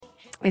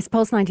It's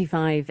Pulse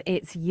 95.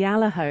 It's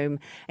Yalla Home.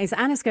 It's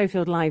Anna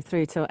Schofield live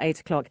through till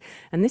 8 o'clock.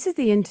 And this is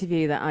the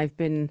interview that I've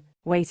been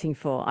waiting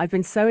for. I've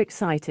been so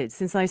excited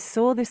since I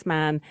saw this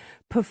man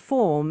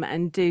perform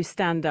and do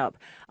stand up.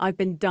 I've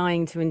been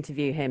dying to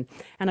interview him.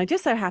 And I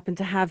just so happened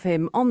to have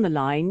him on the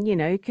line,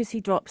 because he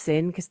drops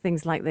in, because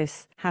things like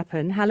this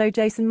happen. Hello,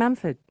 Jason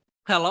Manford.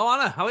 Hello,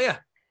 Anna. How are you?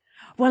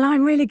 Well,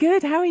 I'm really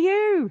good. How are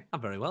you?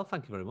 I'm very well.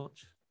 Thank you very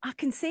much. I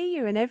can see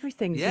you and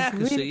everything. Yeah, I can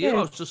really see you.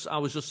 good. I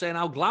was just saying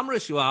how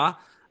glamorous you are,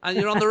 and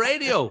you're on the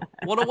radio.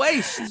 What a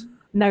waste.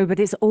 No, but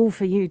it's all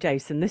for you,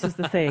 Jason. This is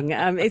the thing.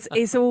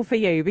 It's all for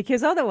you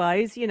because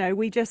otherwise,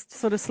 we just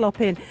sort of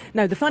slop in.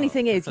 No, the funny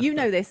thing is,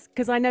 this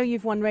because I know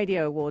you've won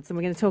radio awards, and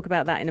we're going to talk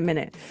about that in a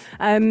minute.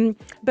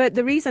 But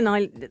the reason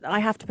I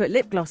have to put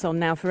lip gloss on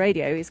now for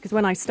radio is because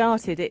when I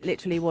started, it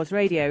literally was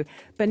radio,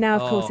 but now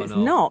of course it's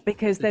not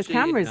because there's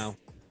cameras. Now.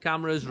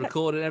 Cameras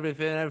recording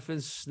everything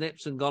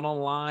snips and gone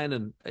online,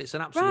 and it's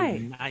an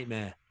absolute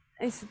nightmare.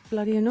 It's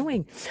bloody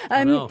annoying.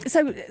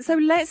 So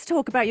let's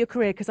talk about your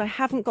career because I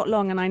haven't got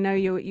long, and I know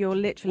you're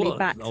literally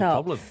backed up.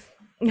 No problem.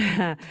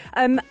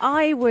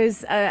 I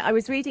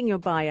was reading your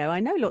bio. I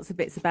know lots of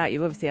bits about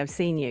you. Obviously, I've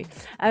seen you.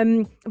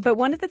 But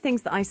one of the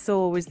things that I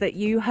saw was that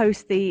you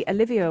host the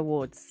Olivia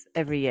Awards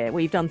every year.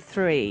 Well, you've done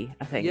 3,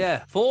 I think.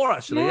 Yeah, 4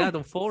 actually. Yeah, I've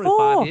done 4 in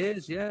 5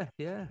 years. Yeah.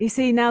 You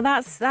see, now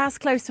that's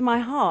close to my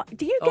heart.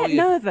 Do you get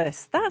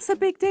nervous? That's a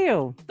big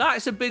deal.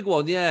 That's a big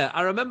one. Yeah,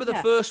 I remember the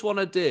first one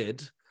I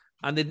did,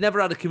 and they'd never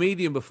had a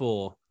comedian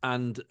before,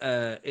 and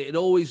it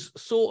always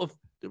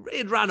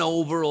it ran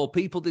over, or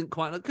people didn't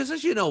quite know. Because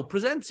as you know,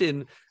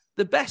 presenting,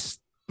 the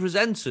best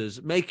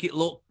presenters make it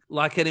look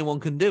like anyone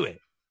can do it.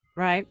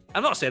 Right.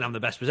 I'm not saying I'm the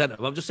best presenter,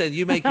 but I'm just saying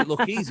you make it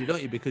look easy,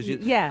 don't you? Because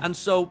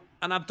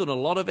and I've done a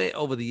lot of it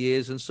over the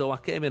years, and so I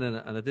came in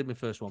and I did my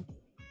first one,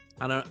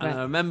 and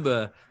I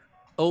remember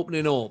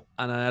opening up,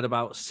 and I had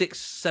about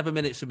 6-7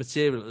 minutes of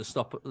material at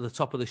the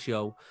top of the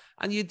show,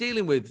 and you're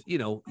dealing with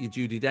your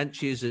Judi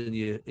Dench's and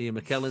your Ian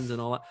McKellens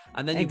and all that,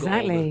 and then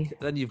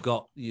you've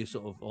got your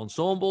sort of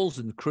ensembles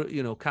and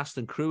crew, cast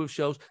and crew of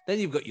shows. Then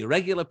you've got your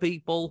regular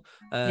people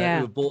who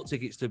have bought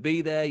tickets to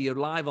be there. You're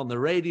live on the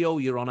radio.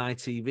 You're on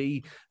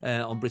ITV,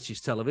 on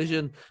British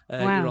television.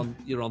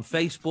 You're on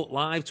Facebook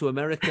Live to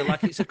America.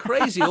 Like, it's a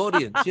crazy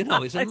audience.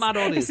 It's a mad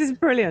audience. This is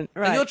brilliant.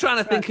 Right. And you're trying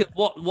to think of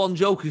what one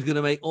joke is going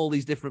to make all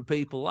these different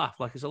people laugh.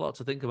 Like, it's a lot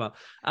to think about.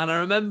 And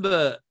I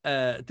remember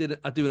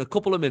doing a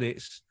couple of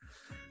minutes,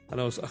 and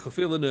I could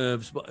feel the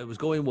nerves, but it was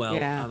going well.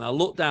 Yeah. And I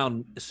looked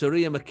down. Sir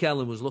Ian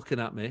McKellen was looking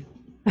at me,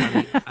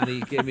 and he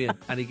gave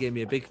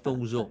me a big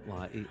thumbs up,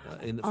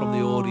 from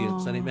the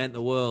audience, and it meant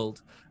the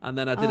world. And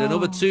then I did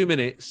another 2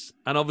 minutes,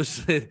 and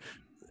obviously,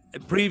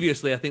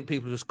 previously, I think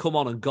people just come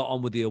on and got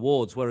on with the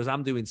awards, whereas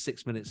I'm doing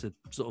 6 minutes of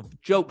sort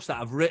of jokes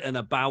that I've written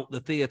about the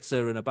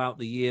theatre and about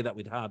the year that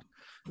we'd had.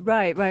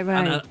 Right.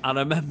 And I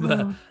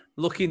remember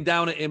looking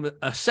down at him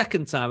a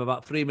second time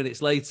about 3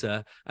 minutes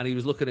later, and he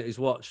was looking at his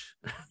watch.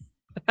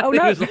 Oh,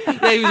 no. he was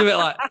a bit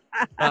like,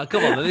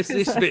 come on, this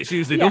bit's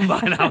usually done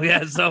by now.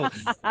 Yeah, so,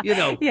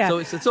 so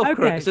it's a tough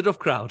crowd. It's a tough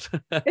crowd.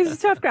 It's a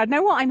tough crowd.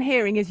 Now, what I'm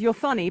hearing is you're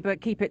funny,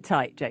 but keep it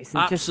tight, Jason.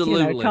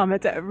 Absolutely. Just, calm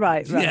it down.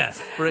 Right. Yeah,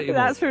 pretty much.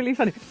 That's really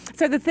funny.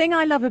 So the thing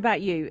I love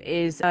about you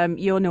is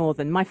you're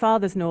Northern. My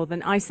father's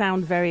Northern. I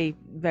sound very,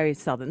 very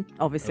Southern,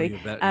 obviously.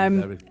 Very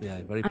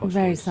posh. I'm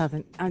very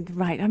Southern.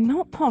 Right. I'm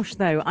not posh,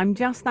 though. I'm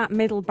just that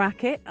middle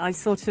bracket. I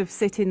sort of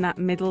sit in that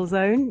middle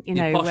zone, You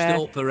poshed it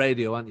up for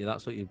radio, haven't you?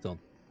 That's what you've done.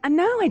 And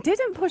no, I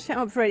didn't push it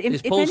up for it.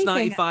 Is Pulse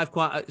 95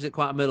 quite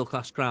a middle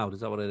class crowd?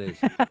 Is that what it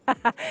is?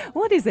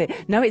 What is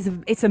it? No,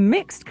 it's a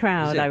mixed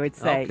crowd, I would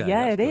say. Okay,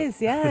 yeah, it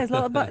is. Yeah, there's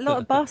a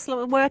lot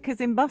of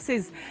workers in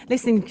buses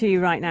listening to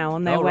you right now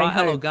on their way home.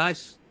 Hello,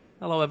 guys.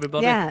 Hello,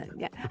 everybody. Yeah.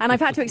 And I've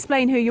had to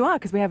explain who you are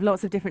because we have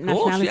lots of different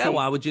nationalities. Yeah,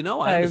 why would you know?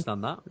 I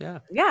understand that. Yeah.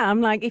 Yeah,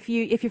 I'm like, if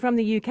you're from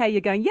the UK,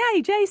 you're going,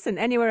 yay, Jason.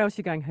 Anywhere else,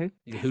 you're going, who?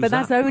 But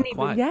that's only,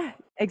 yeah,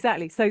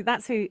 exactly. So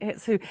that's who.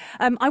 It's who.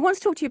 I want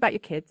to talk to you about your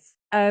kids.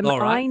 All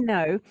right.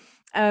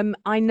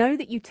 I know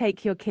that you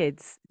take your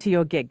kids to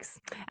your gigs.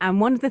 And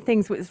one of the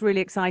things that's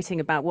really exciting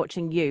about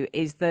watching you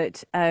is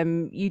that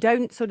you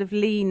don't sort of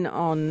lean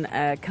on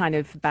kind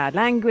of bad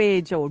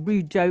language or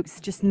rude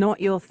jokes, just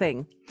not your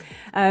thing.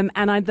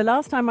 The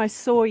last time I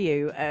saw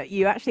you,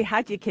 you actually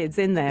had your kids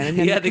in there. And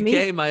they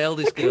came, my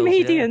eldest girls.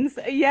 Comedians,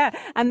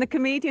 and the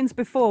comedians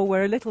before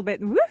were a little bit,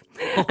 woo,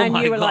 and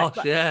my you were gosh,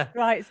 like,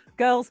 right,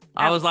 girls.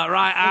 I was like,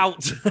 right,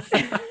 out.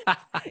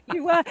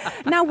 You were.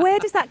 Now, where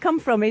does that come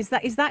from? Is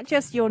that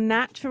just your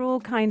natural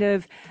kind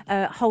of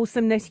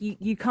wholesomeness?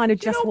 You kind of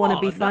just want to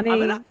be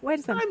funny. Where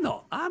does that?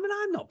 I'm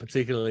not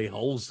particularly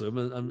wholesome,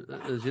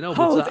 as you know.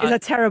 Is a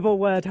terrible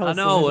word. Wholesome,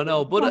 I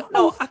know, but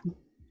no.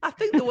 I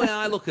think the way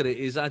I look at it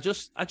is I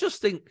just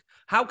think,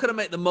 how can I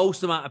make the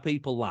most amount of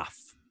people laugh?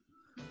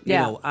 You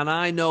know, and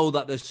I know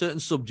that there's certain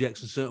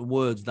subjects and certain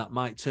words that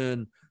might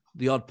turn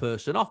the odd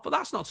person off, but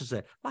that's not to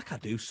say, like, I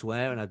do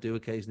swear and I do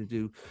occasionally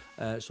do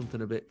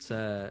something a bit.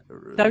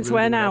 Don't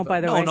swear now, by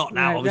the way. No, not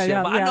now, obviously.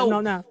 But I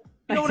know.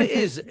 You know what it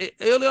is?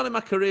 Early on in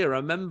my career, I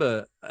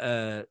remember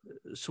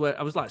swear.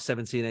 I was like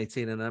 17,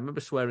 18, and I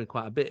remember swearing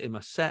quite a bit in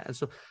my set.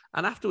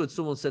 And afterwards,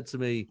 someone said to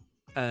me,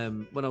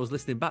 when I was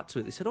listening back to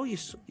it, they said, "Oh, you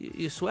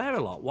swear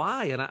a lot.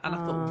 Why?" And I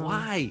thought,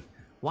 why?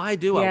 Why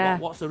do I?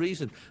 What's the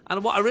reason?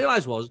 And what I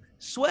realized was,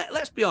 swear.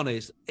 Let's be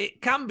honest,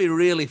 it can be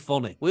really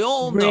funny. We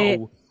all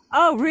know.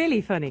 Oh,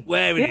 really funny.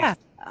 Where it is.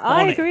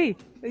 I agree.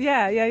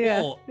 Yeah.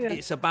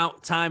 It's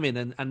about timing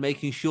and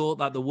making sure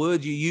that the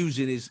word you're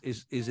using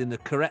is in the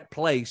correct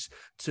place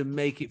to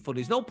make it funny.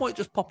 There's no point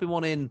just popping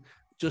one in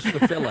just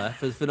for filler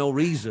for no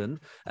reason.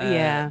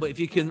 But if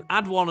you can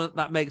add one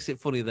that makes it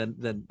funny,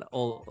 then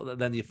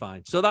you're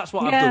fine. So that's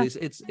what I've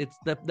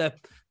done.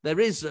 There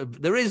is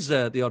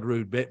the odd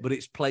rude bit, but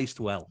it's placed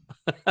well.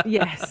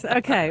 Yes.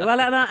 Okay. Well,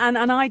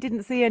 and I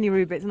didn't see any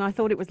rude bits, and I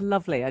thought it was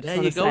lovely. I just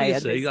want to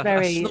say,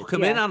 I snuck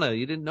them in, Anna.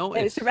 You didn't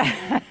notice.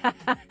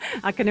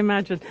 I can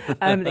imagine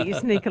that you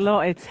sneak a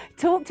lot in.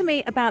 Talk to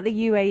me about the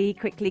UAE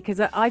quickly, because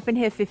I've been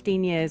here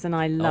 15 years and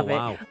I love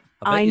it.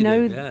 I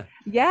know.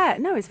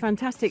 No, it's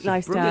fantastic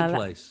lifestyle. Brilliant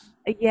place.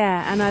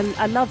 Yeah, and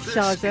I love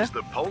Sharjah. This is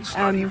the Pulse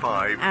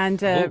 95.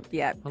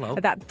 Hello.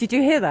 Did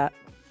you hear that?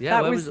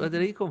 Yeah, where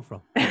did he come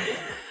from?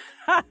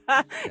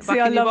 See,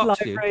 I love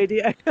live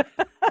radio.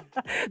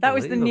 That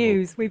was the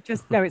news.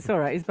 No, it's all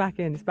right. It's back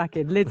in.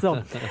 Lids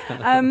on.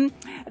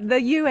 The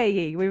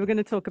UAE, we were going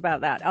to talk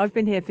about that. I've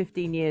been here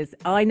 15 years.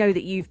 I know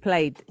that you've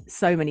played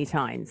so many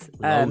times.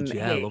 Loads,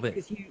 I love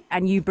it.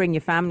 And you bring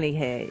your family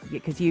here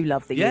because you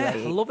love the UAE. Yeah,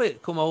 I love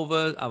it. Come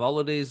over, have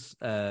holidays,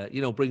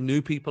 bring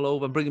new people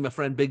over. I'm bringing my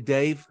friend Big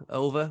Dave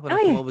over when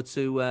I come over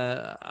to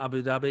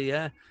Abu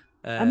Dhabi,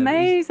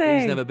 Amazing.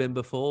 He's never been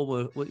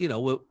before.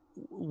 We're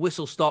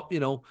Whistle Stop,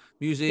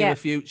 Museum of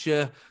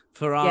Future,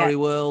 Ferrari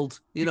World,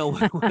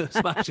 we're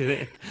smashing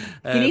it.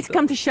 You need to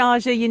come to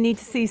Sharjah. You need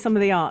to see some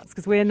of the arts,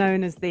 because we're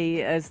known as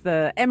the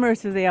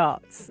Emirate of the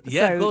Arts.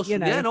 Yeah, so, of course.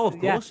 Of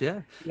course.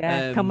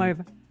 Yeah, come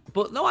over.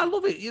 But no, I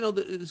love it.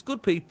 There's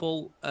good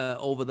people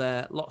over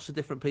there, lots of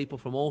different people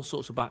from all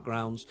sorts of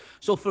backgrounds.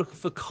 So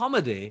for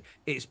comedy,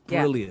 it's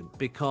brilliant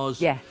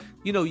because,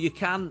 you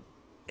can.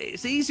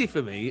 It's easy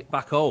for me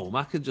back home.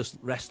 I can just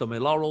rest on my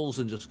laurels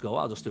and just go,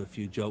 I'll just do a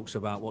few jokes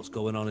about what's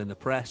going on in the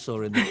press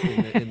or in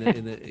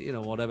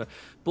the whatever.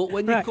 But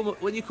when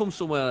you come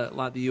somewhere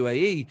like the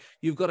UAE,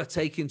 you've got to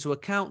take into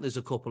account there's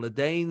a couple of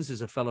Danes,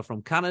 there's a fella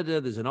from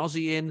Canada, there's an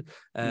Aussie in,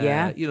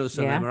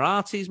 some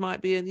Emiratis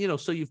might be in,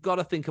 so you've got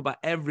to think about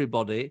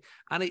everybody,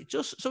 and it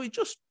just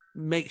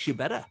makes you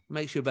better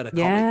comic to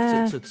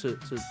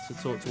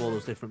talk to all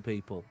those different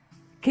people.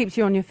 Keeps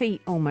you on your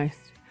feet almost.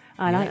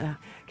 I like that.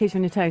 Keeps you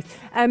on your toes.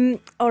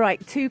 All right,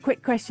 2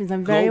 quick questions.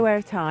 I'm very aware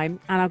of time,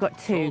 and I've got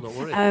 2. Don't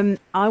worry.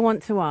 I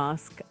want to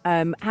ask,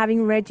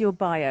 having read your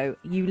bio,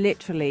 you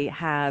literally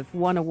have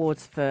won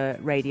awards for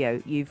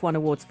radio. You've won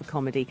awards for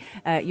comedy.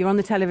 You're on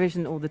the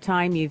television all the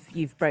time.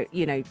 You've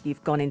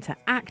gone into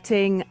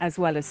acting as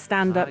well as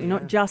stand-up. You're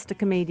not just a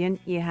comedian.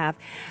 You have.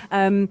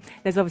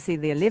 There's obviously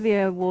the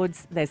Olivia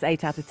Awards. There's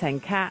 8 out of 10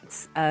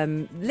 Cats.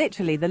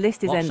 Literally, the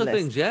list is endless. Lots of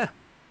things, yeah.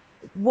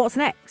 What's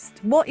next?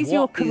 What is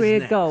your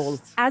career goal?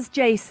 As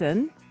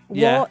Jason,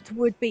 what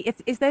would be,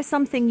 is there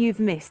something you've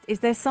missed? Is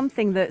there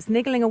something that's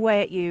niggling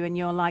away at you and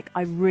you're like,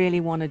 I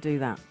really want to do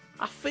that?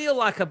 I feel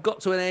like I've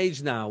got to an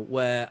age now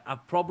where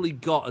I've probably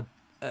got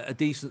a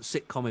decent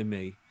sitcom in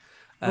me.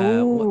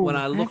 When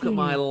I look at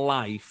my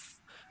life,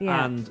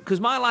 and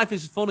because my life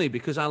is funny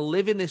because I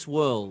live in this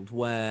world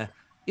where,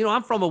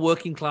 I'm from a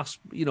working class,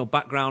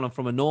 background. I'm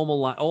from a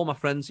normal, like all my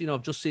friends,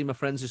 I've just seen my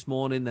friends this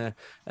morning. They're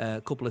a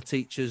couple of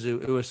teachers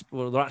who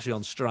they're actually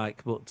on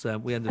strike, but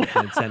we ended up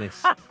playing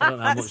tennis. I don't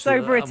know how much,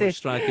 so British. How much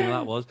striking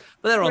that was,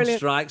 but they're on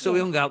strike. So we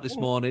hung out this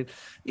morning,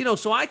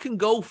 so I can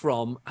go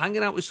from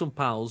hanging out with some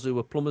pals who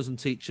are plumbers and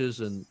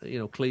teachers and,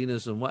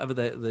 cleaners and whatever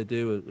they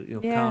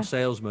do, car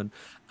salesmen.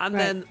 And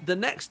then the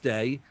next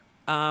day,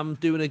 I'm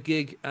doing a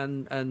gig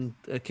and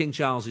King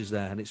Charles is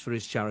there and it's for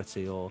his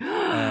charity, or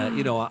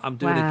I'm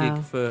doing a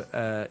gig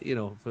for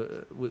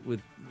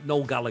with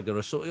Noel Gallagher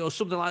or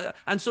something like that,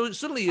 and so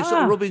suddenly you're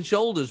sort of rubbing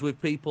shoulders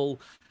with people.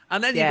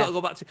 And then you've got to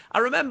go back to... I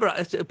remember,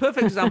 a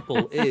perfect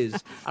example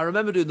is, I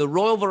remember doing the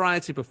Royal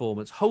Variety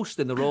Performance,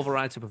 hosting the Royal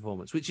Variety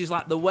Performance, which is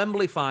like the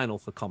Wembley final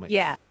for comics.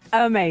 Yeah,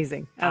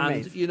 amazing.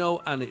 And,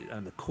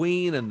 and the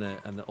Queen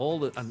and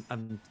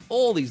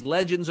all these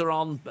legends are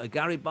on,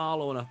 Gary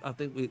Barlow, and I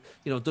think we,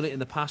 done it in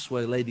the past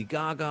where Lady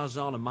Gaga's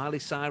on, and Miley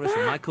Cyrus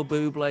and Michael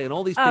Bublé and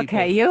all these people.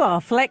 Okay, you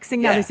are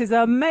flexing now. This is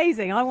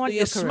amazing. I want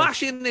you're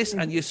smashing this,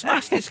 and you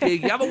smash this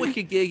gig, you have a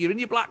wicked gig, you're in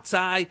your black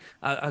tie,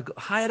 I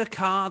hired a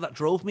car that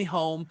drove me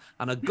home,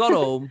 and I got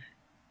home,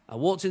 I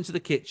walked into the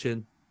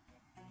kitchen,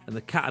 and the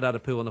cat had a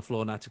poo on the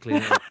floor and I had to clean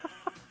it up.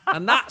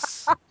 And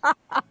that's,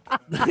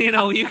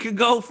 you can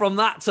go from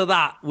that to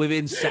that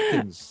within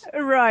seconds.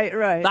 Right.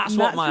 That's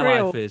what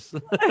my life is.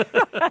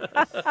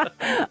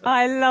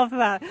 I love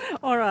that.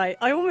 All right.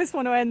 I almost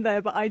want to end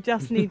there, but I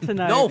just need to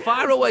know. No,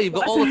 fire away. You've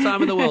got all the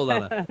time in the world,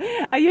 Anna.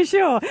 Are you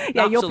sure?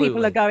 Yeah, Absolutely. your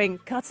people are going,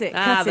 cut it.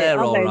 They're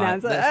all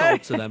right. That's not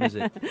up to them, is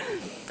it?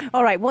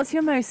 All right. What's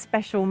your most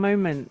special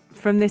moment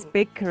from this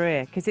big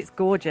career, because it's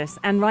gorgeous.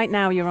 And right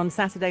now you're on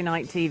Saturday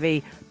night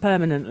TV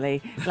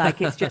permanently.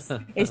 Like it's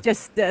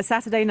just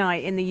Saturday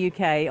night in the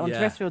UK on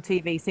terrestrial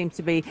TV seems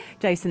to be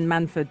Jason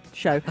Manford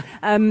show.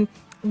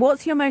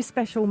 What's your most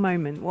special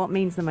moment? What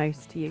means the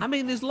most to you? I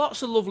mean, there's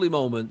lots of lovely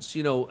moments,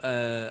 you know,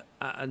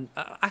 and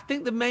I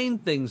think the main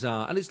things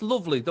are, and it's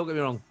lovely, don't get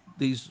me wrong,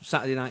 these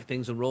Saturday night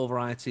things and raw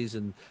varieties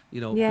and, you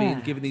know,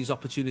 being given these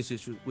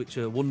opportunities which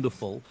are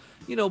wonderful,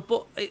 you know,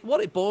 but what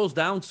it boils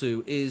down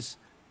to is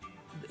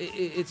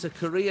it's a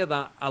career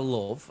that I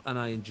love and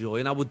I enjoy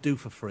and I would do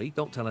for free.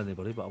 Don't tell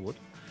anybody, but I would.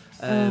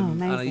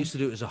 And I used to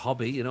do it as a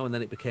hobby, you know, and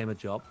then it became a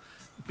job.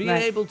 Being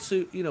able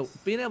to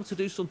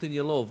do something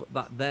you love,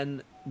 that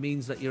then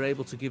means that you're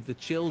able to give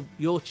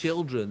your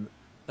children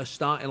a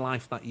start in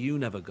life that you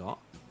never got.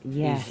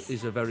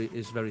 Is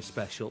very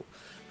special.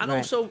 And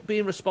also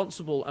being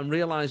responsible and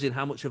realizing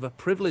how much of a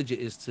privilege it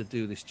is to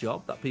do this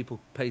job, that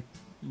people pay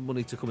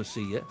money to come and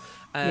see you.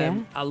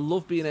 I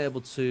love being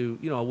able to,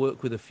 you know, I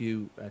work with a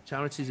few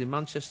charities in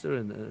Manchester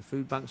and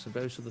food banks and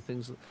various other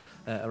things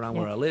around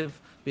where I live.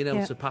 Being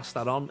able to pass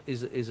that on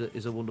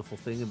is a wonderful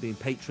thing, and being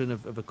patron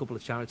of a couple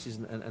of charities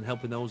and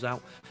helping those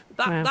out.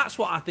 That's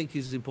what I think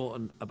is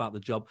important about the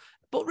job.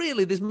 But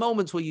really, there's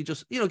moments where you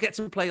just, you know, get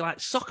to play like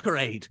Soccer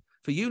Aid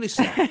for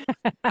UNICEF.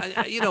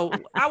 You know,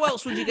 how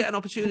else would you get an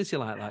opportunity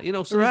like that? You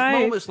know, so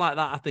there's moments like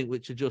that, I think,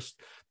 which are just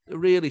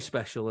really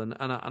special. And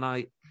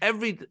I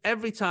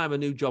every time a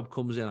new job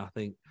comes in, I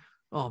think,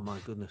 oh my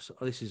goodness,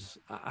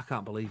 I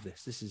can't believe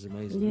this. This is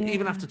amazing.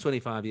 Even after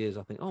 25 years,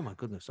 I think, oh my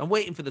goodness, I'm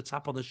waiting for the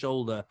tap on the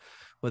shoulder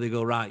where they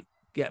go, right,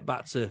 get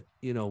back to,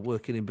 you know,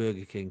 working in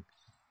Burger King.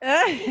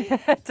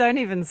 Don't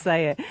even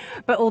say it.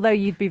 But although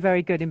you'd be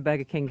very good in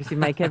Burger King because you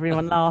make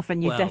everyone laugh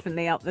and you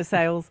definitely up the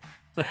sales.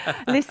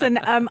 Listen,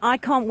 I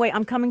can't wait.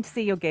 I'm coming to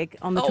see your gig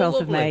on the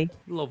 12th of May.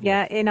 Lovely.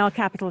 Yeah, in our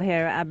capital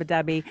here at Abu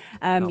Dhabi.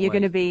 You're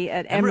going to be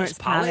at Emirates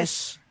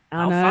Palace.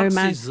 How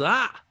fancy is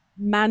that?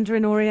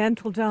 Mandarin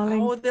Oriental,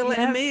 darling. Oh, they're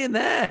letting me in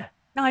there.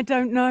 I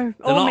don't know.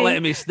 They're not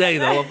letting me stay,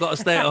 though. I've got to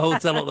stay at a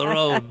hotel up the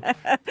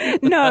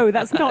road. No,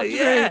 that's not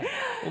true.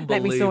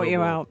 Let me sort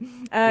you out.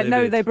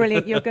 No, they're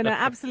brilliant. You're going to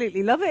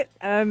absolutely love it.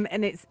 And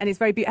it's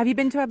very beautiful. Have you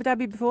been to Abu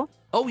Dhabi before?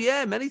 Oh,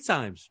 yeah, many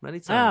times.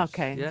 Oh,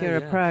 okay. You're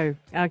a pro.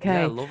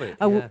 Okay. Yeah, I love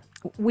it.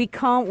 We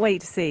can't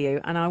wait to see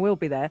you, and I will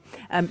be there,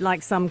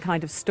 like some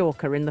kind of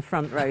stalker in the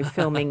front row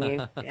filming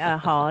you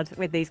hard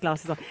with these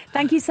glasses on.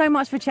 Thank you so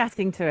much for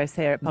chatting to us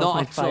here at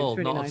Pulse 95.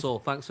 Not at all.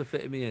 Thanks for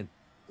fitting me in.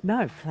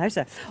 No,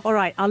 pleasure. All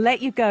right, I'll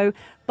let you go.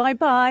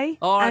 Bye-bye.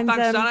 All right,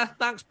 thanks, Anna.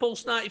 Thanks,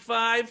 Pulse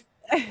 95.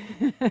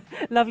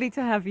 Lovely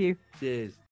to have you. Cheers.